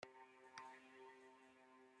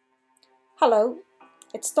Hello,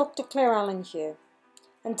 it's Dr. Claire Allen here,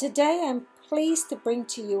 and today I'm pleased to bring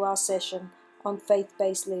to you our session on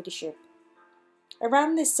faith-based leadership. I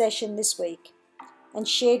ran this session this week and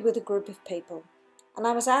shared with a group of people, and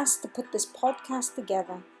I was asked to put this podcast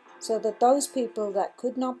together so that those people that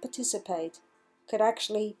could not participate could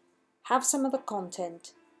actually have some of the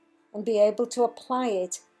content and be able to apply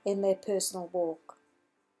it in their personal walk.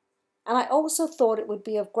 And I also thought it would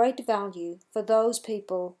be of great value for those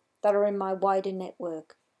people that are in my wider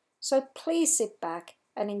network. So please sit back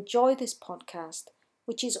and enjoy this podcast,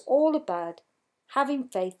 which is all about having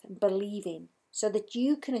faith and believing so that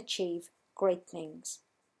you can achieve great things.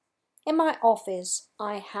 In my office,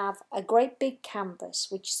 I have a great big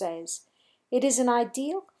canvas which says, "It is an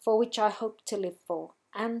ideal for which I hope to live for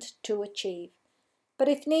and to achieve. But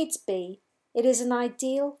if needs be, it is an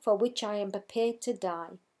ideal for which I am prepared to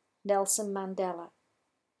die. Nelson Mandela."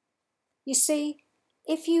 You see,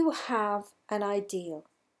 if you have an ideal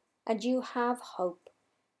and you have hope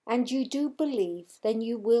and you do believe, then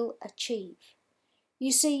you will achieve.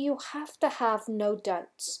 You see, you have to have no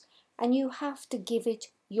doubts and you have to give it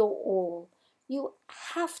your all. You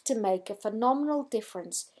have to make a phenomenal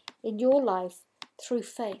difference in your life through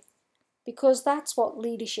faith, because that's what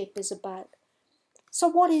leadership is about. So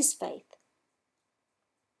what is faith?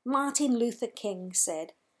 Martin Luther King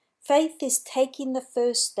said, "Faith is taking the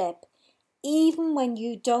first step even when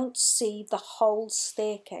you don't see the whole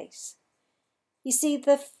staircase." You see,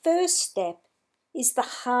 the first step is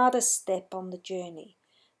the hardest step on the journey.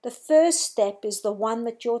 The first step is the one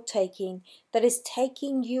that you're taking that is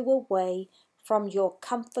taking you away from your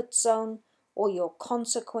comfort zone or your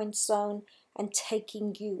consequence zone and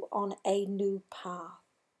taking you on a new path.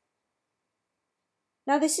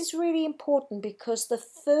 Now, this is really important because the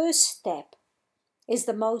first step is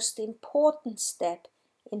the most important step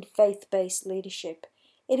in faith-based leadership.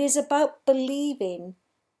 It is about believing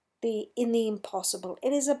in the impossible.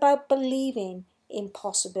 It is about believing in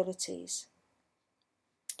possibilities.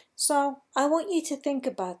 So I want you to think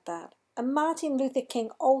about that. And Martin Luther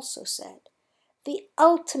King also said, "The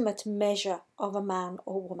ultimate measure of a man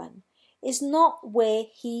or woman is not where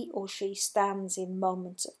he or she stands in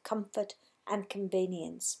moments of comfort and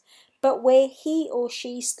convenience, but where he or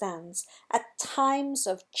she stands at times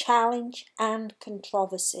of challenge and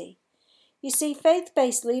controversy." You see,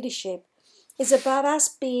 faith-based leadership is about us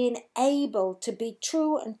being able to be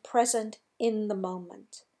true and present in the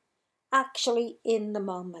moment, actually in the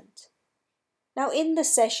moment. Now, in the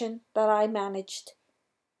session that I managed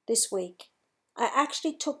this week, I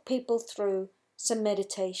actually took people through some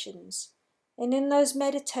meditations. And in those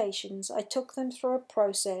meditations, I took them through a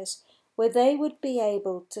process where they would be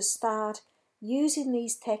able to start using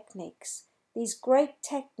these techniques, these great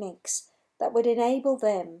techniques that would enable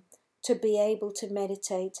them to be able to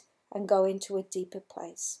meditate and go into a deeper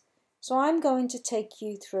place. So I'm going to take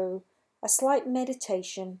you through a slight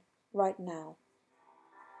meditation right now.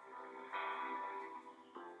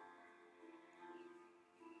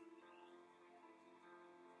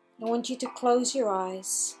 I want you to close your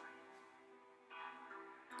eyes.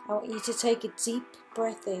 I want you to take a deep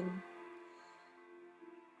breath in.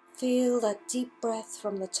 Feel that deep breath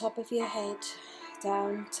from the top of your head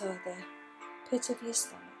down to the pit of your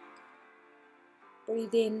stomach.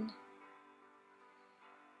 Breathe in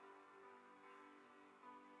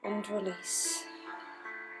and release.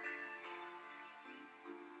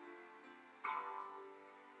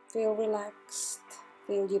 Feel relaxed.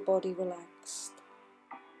 Feel your body relaxed.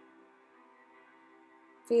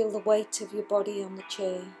 Feel the weight of your body on the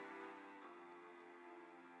chair.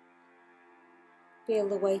 Feel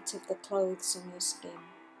the weight of the clothes on your skin.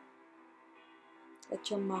 Let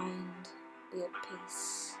your mind be at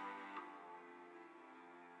peace.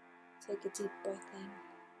 Take a deep breath in.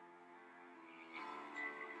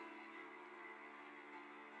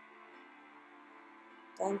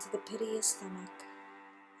 Down to the pit of your stomach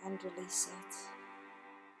and release it.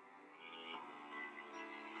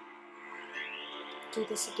 Do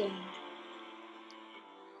this again.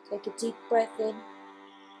 Take a deep breath in.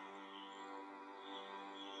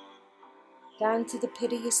 Down to the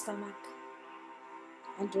pit of your stomach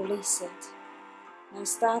and release it. Now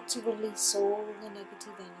start to release all the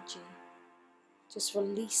negative energy. Just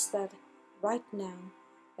release that right now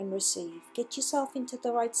and receive. Get yourself into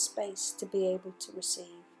the right space to be able to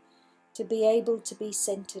receive, to be able to be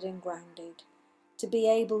centered and grounded, to be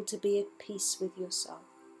able to be at peace with yourself.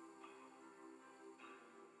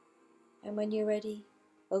 And when you're ready,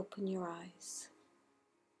 open your eyes.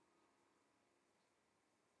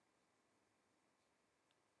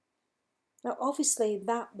 Now obviously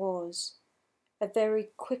that was a very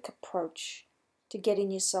quick approach to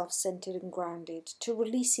getting yourself centered and grounded, to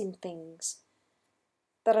releasing things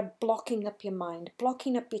that are blocking up your mind,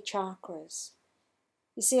 blocking up your chakras.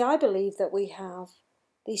 You see, I believe that we have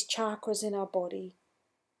these chakras in our body.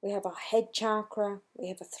 We have our head chakra, we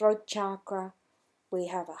have a throat chakra, we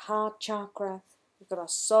have a heart chakra, we've got our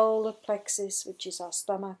solar plexus, which is our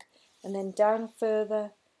stomach, and then down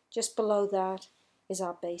further, just below that, is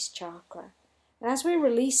our base chakra. And as we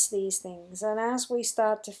release these things, and as we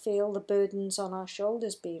start to feel the burdens on our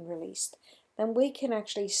shoulders being released, then we can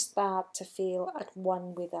actually start to feel at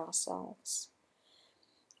one with ourselves.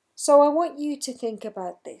 So I want you to think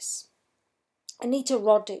about this. Anita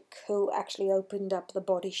Roddick, who actually opened up the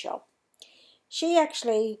Body Shop, she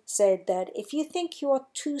actually said that if you think you are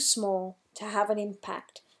too small to have an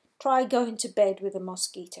impact, try going to bed with a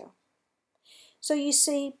mosquito. So you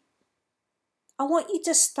see, I want you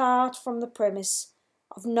to start from the premise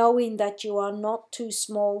of knowing that you are not too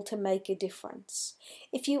small to make a difference.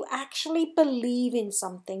 If you actually believe in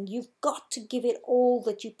something, you've got to give it all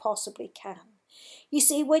that you possibly can. You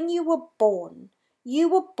see, when you were born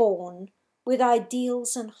with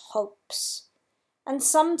ideals and hopes. And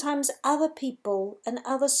sometimes other people and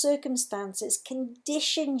other circumstances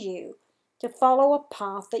condition you to follow a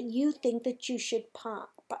path that you think that you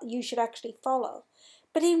should actually follow.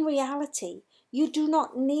 But in reality, you do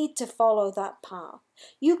not need to follow that path.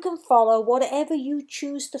 You can follow whatever you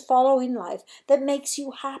choose to follow in life that makes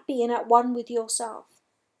you happy and at one with yourself.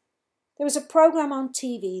 There was a program on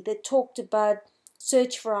TV that talked about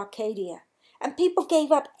Search for Arcadia, and people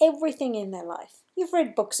gave up everything in their life. You've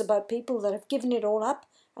read books about people that have given it all up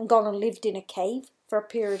and gone and lived in a cave for a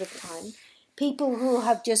period of time. People who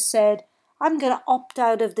have just said, I'm going to opt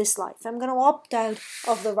out of this life. I'm going to opt out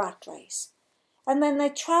of the rat race. And then they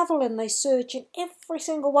travel and they search, and every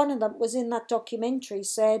single one of them was in that documentary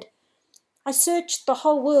said, I searched the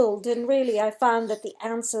whole world and really I found that the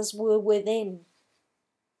answers were within.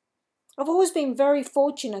 I've always been very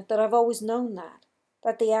fortunate that I've always known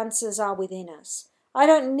that the answers are within us. I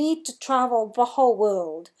don't need to travel the whole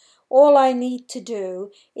world. All I need to do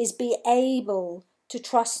is be able to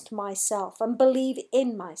trust myself and believe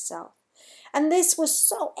in myself. And this was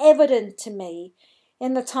so evident to me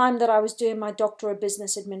in the time that I was doing my Doctorate of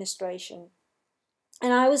Business Administration.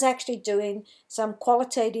 And I was actually doing some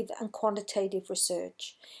qualitative and quantitative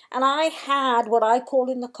research. And I had what I call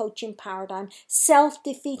in the coaching paradigm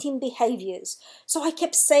self-defeating behaviors. So I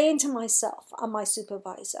kept saying to myself and my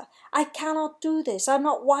supervisor, I cannot do this. I'm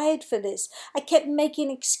not wired for this. I kept making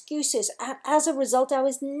excuses. And as a result, I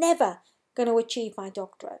was never going to achieve my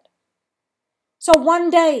doctorate. So one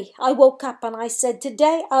day I woke up and I said,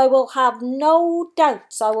 today I will have no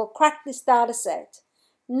doubts. I will crack this data set.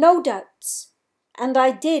 No doubts. And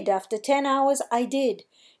I did. After 10 hours, I did.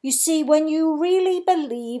 You see, when you really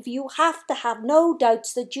believe, you have to have no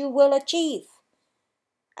doubts that you will achieve.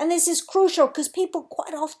 And this is crucial because people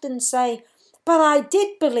quite often say, but I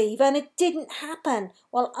did believe and it didn't happen.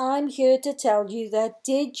 Well, I'm here to tell you that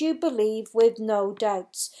did you believe with no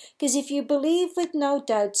doubts? Because if you believe with no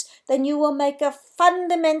doubts, then you will make a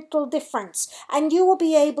fundamental difference and you will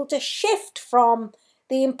be able to shift from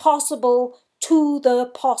the impossible to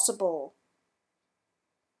the possible.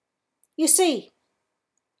 You see,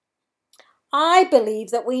 I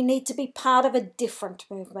believe that we need to be part of a different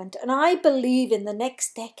movement, and I believe in the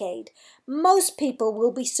next decade, most people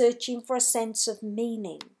will be searching for a sense of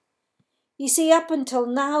meaning. You see, up until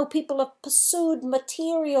now, people have pursued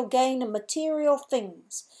material gain and material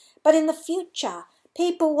things, but in the future,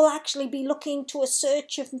 people will actually be looking to a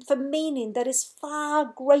search for meaning that is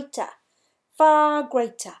far greater, far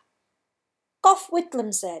greater. Gough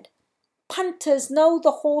Whitlam said, punters know the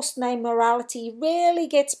horse named morality rarely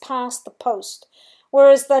gets past the post,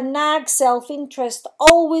 whereas the nag self-interest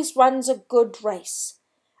always runs a good race.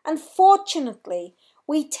 Unfortunately,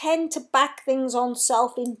 we tend to back things on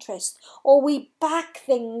self-interest, or we back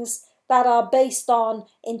things that are based on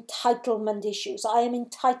entitlement issues. I am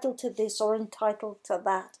entitled to this or entitled to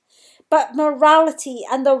that. But morality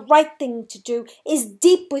and the right thing to do is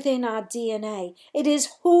deep within our DNA. It is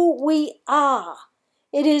who we are.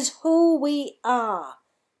 It is who we are.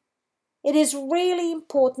 It is really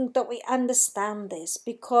important that we understand this,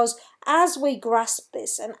 because as we grasp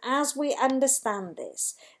this and as we understand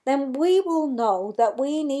this, then we will know that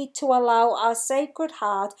we need to allow our sacred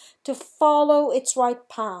heart to follow its right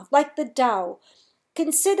path, like the Tao.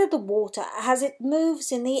 Consider the water as it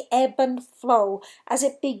moves in the ebb and flow, as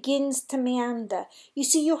it begins to meander. You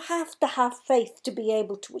see, you have to have faith to be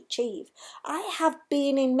able to achieve. I have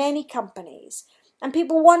been in many companies And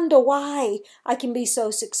people wonder why I can be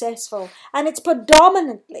so successful. And it's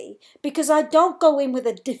predominantly because I don't go in with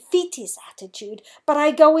a defeatist attitude, but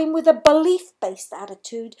I go in with a belief-based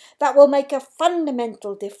attitude that will make a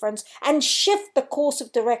fundamental difference and shift the course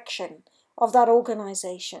of direction of that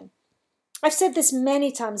organization. I've said this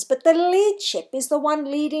many times, but the leadership is the one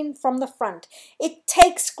leading from the front. It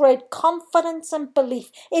takes great confidence and belief.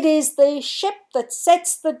 It is the ship that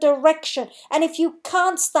sets the direction. And if you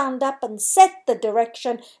can't stand up and set the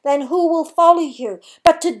direction, then who will follow you?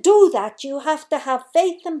 But to do that, you have to have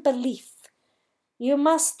faith and belief. You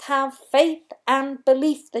must have faith and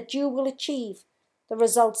belief that you will achieve the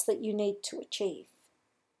results that you need to achieve.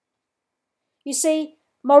 You see,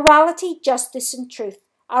 morality, justice, and truth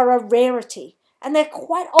are a rarity, and they're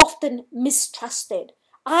quite often mistrusted.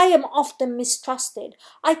 I am often mistrusted.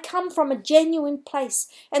 I come from a genuine place,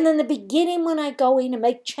 and in the beginning when I go in and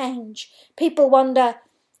make change, people wonder,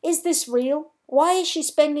 is this real? Why is she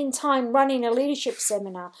spending time running a leadership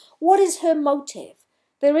seminar? What is her motive?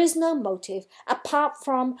 There is no motive apart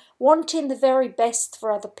from wanting the very best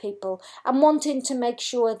for other people and wanting to make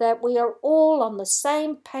sure that we are all on the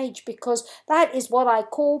same page, because that is what I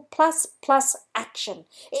call plus action.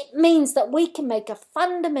 It means that we can make a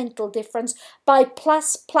fundamental difference by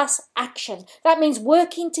plus action. That means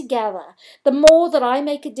working together. The more that I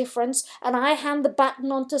make a difference and I hand the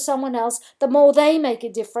baton on to someone else, the more they make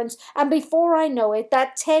a difference. And before I know it,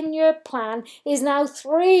 that 10-year plan is now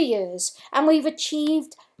 3 years, and we've achieved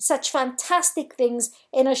such fantastic things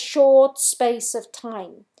in a short space of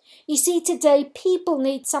time. You see, today people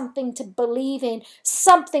need something to believe in,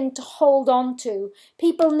 something to hold on to.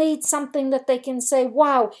 People need something that they can say,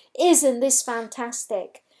 wow, isn't this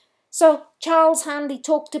fantastic? So Charles Handy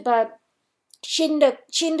talked about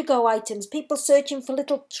Shindigo items, people searching for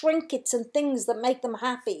little trinkets and things that make them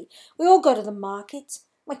happy. We all go to the market.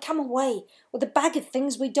 We come away with a bag of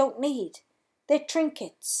things we don't need. They're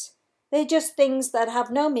trinkets. They're just things that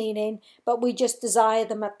have no meaning, but we just desire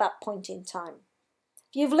them at that point in time.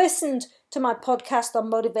 If you've listened to my podcast on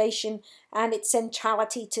motivation and its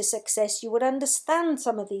centrality to success, you would understand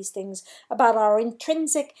some of these things about our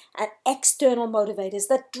intrinsic and external motivators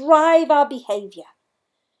that drive our behavior.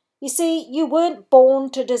 You see, you weren't born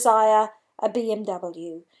to desire a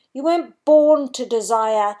BMW. You weren't born to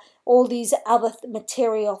desire all these other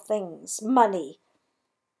material things, money.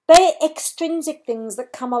 They're extrinsic things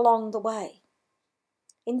that come along the way.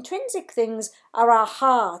 Intrinsic things are our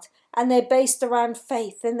heart, and they're based around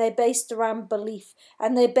faith, and they're based around belief,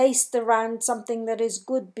 and they're based around something that is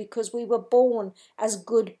good because we were born as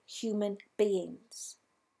good human beings.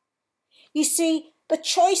 You see, the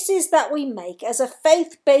choices that we make as a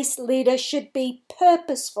faith-based leader should be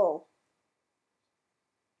purposeful.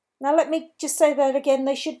 Now let me just say that again.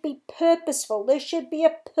 They should be purposeful. There should be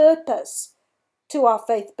a purpose to our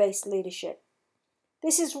faith-based leadership.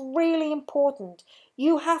 This is really important.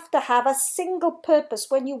 You have to have a single purpose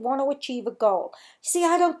when you want to achieve a goal. See,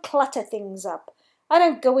 I don't clutter things up. I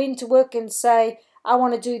don't go into work and say, I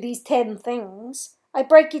want to do these 10 things. I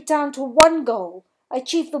break it down to one goal. I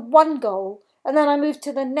achieve the one goal, and then I move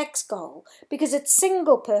to the next goal, because it's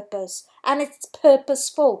single purpose and it's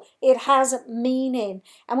purposeful. It has meaning.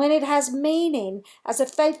 And when it has meaning, as a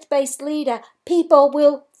faith-based leader, people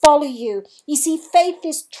will follow you. You see, faith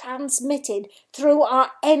is transmitted through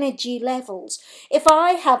our energy levels. If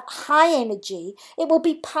I have high energy, it will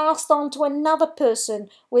be passed on to another person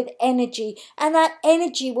with energy, and that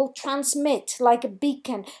energy will transmit like a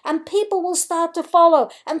beacon, and people will start to follow,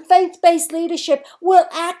 and faith-based leadership will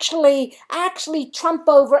actually trump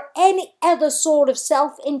over any other sort of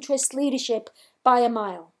self-interest leadership by a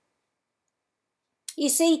mile. You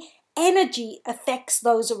see, energy affects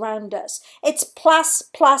those around us. It's plus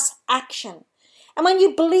action. And when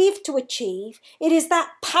you believe to achieve, it is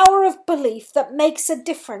that power of belief that makes a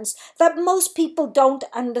difference that most people don't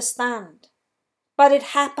understand. But it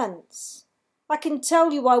happens. I can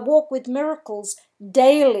tell you I walk with miracles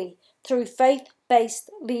daily through faith-based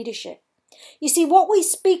leadership. You see, what we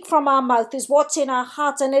speak from our mouth is what's in our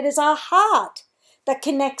heart, and it is our heart that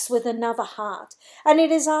connects with another heart. And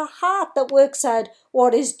it is our heart that works out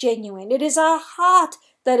what is genuine. It is our heart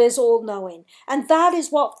that is all-knowing. And that is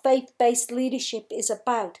what faith-based leadership is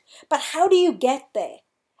about. But how do you get there?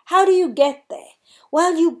 How do you get there?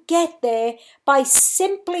 Well, you get there by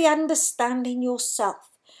simply understanding yourself.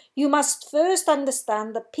 You must first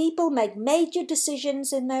understand that people make major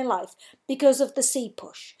decisions in their life because of the C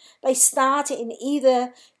push. They start in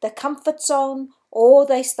either the comfort zone or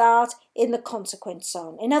they start in the consequence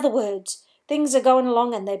zone. In other words, things are going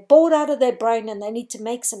along and they're bored out of their brain and they need to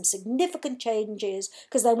make some significant changes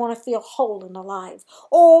because they want to feel whole and alive.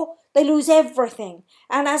 Or they lose everything,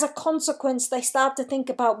 and as a consequence they start to think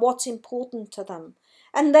about what's important to them.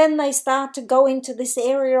 And then they start to go into this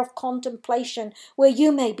area of contemplation where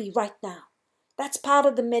you may be right now. That's part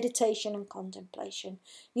of the meditation and contemplation.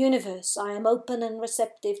 Universe, I am open and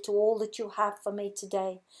receptive to all that you have for me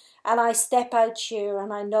today. And I step out here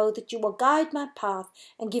and I know that you will guide my path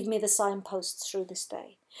and give me the signposts through this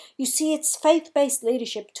day. You see, it's faith-based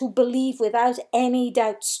leadership to believe without any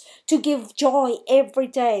doubts, to give joy every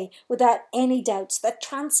day without any doubts, that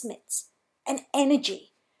transmits an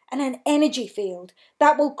energy and an energy field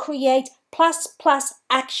that will create plus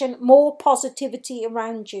action, more positivity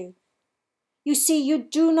around you. You see, you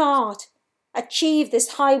do not achieve this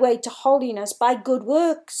highway to holiness by good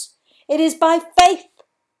works. It is by faith.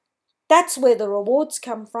 That's where the rewards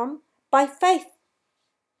come from, by faith.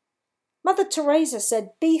 Mother Teresa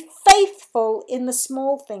said, be faithful in the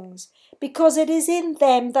small things, because it is in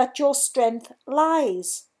them that your strength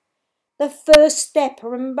lies. The first step,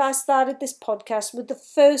 remember I started this podcast with the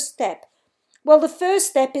first step. Well, the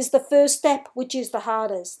first step is the first step, which is the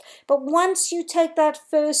hardest. But once you take that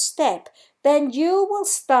first step, then you will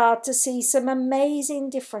start to see some amazing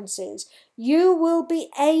differences. You will be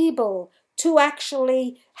able to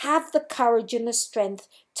actually have the courage and the strength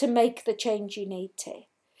to make the change you need to.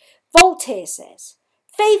 Voltaire says,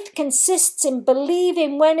 faith consists in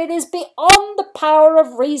believing when it is beyond the power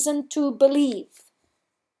of reason to believe.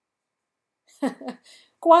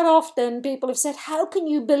 Quite often people have said, how can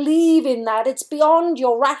you believe in that? It's beyond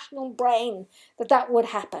your rational brain that would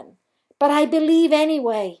happen. But I believe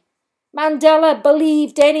anyway. Mandela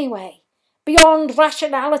believed anyway, beyond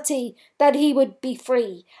rationality, that he would be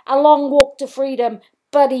free. A long walk to freedom,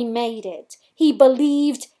 but he made it. He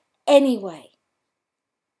believed anyway.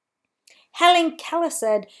 Helen Keller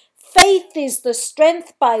said, faith is the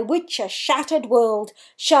strength by which a shattered world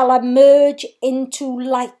shall emerge into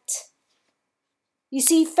light. You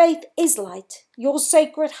see, faith is light. Your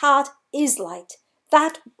Sacred Heart is light.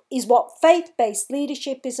 That is what faith-based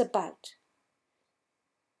leadership is about.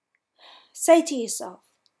 Say to yourself,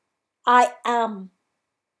 I am.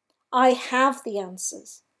 I have the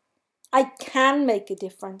answers. I can make a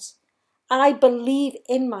difference. I believe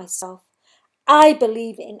in myself. I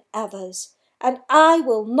believe in others. And I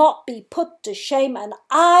will not be put to shame, and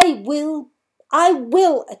I will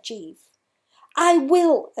achieve. I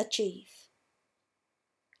will achieve.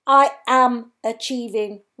 I am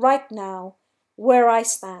achieving right now where I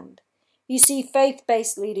stand. You see,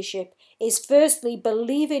 faith-based leadership is firstly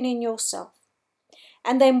believing in yourself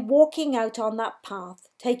and then walking out on that path,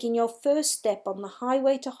 taking your first step on the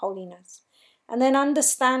highway to holiness, and then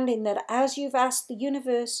understanding that as you've asked the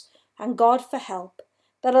universe and God for help,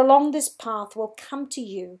 that along this path will come to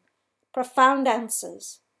you profound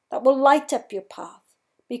answers that will light up your path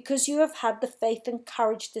because you have had the faith and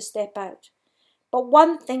courage to step out. But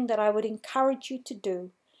one thing that I would encourage you to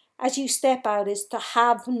do as you step out is to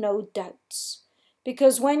have no doubts.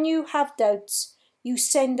 Because when you have doubts, you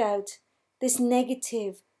send out this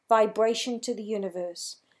negative vibration to the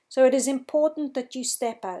universe. So it is important that you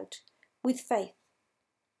step out with faith.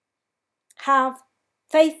 Have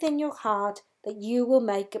faith in your heart that you will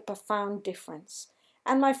make a profound difference.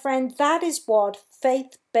 And my friend, that is what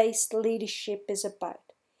faith-based leadership is about.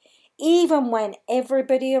 Even when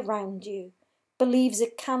everybody around you believes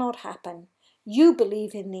it cannot happen, you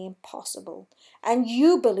believe in the impossible, and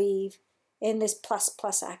you believe in this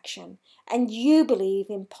plus action, and you believe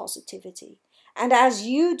in positivity. And as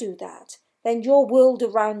you do that, then your world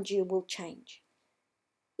around you will change.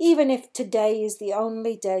 Even if today is the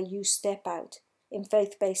only day you step out in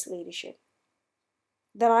faith-based leadership,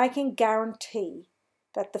 then I can guarantee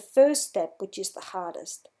that the first step, which is the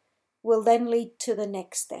hardest, will then lead to the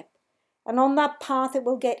next step. And on that path it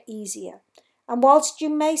will get easier. And whilst you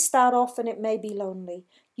may start off and it may be lonely,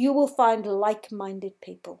 you will find like-minded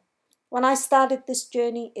people. When I started this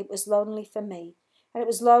journey, it was lonely for me. And it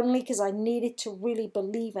was lonely because I needed to really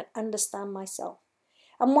believe and understand myself.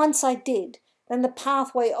 And once I did, then the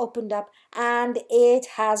pathway opened up and it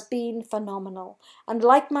has been phenomenal. And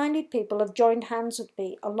like-minded people have joined hands with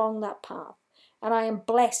me along that path. And I am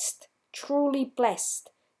blessed, truly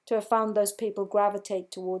blessed, to have found those people gravitate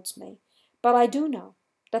towards me. But I do know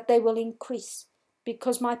that they will increase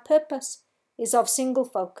because my purpose is of single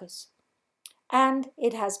focus. And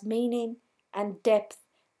it has meaning and depth,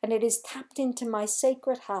 and it is tapped into my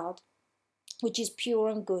Sacred Heart, which is pure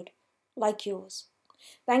and good, like yours.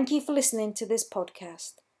 Thank you for listening to this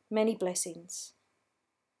podcast. Many blessings.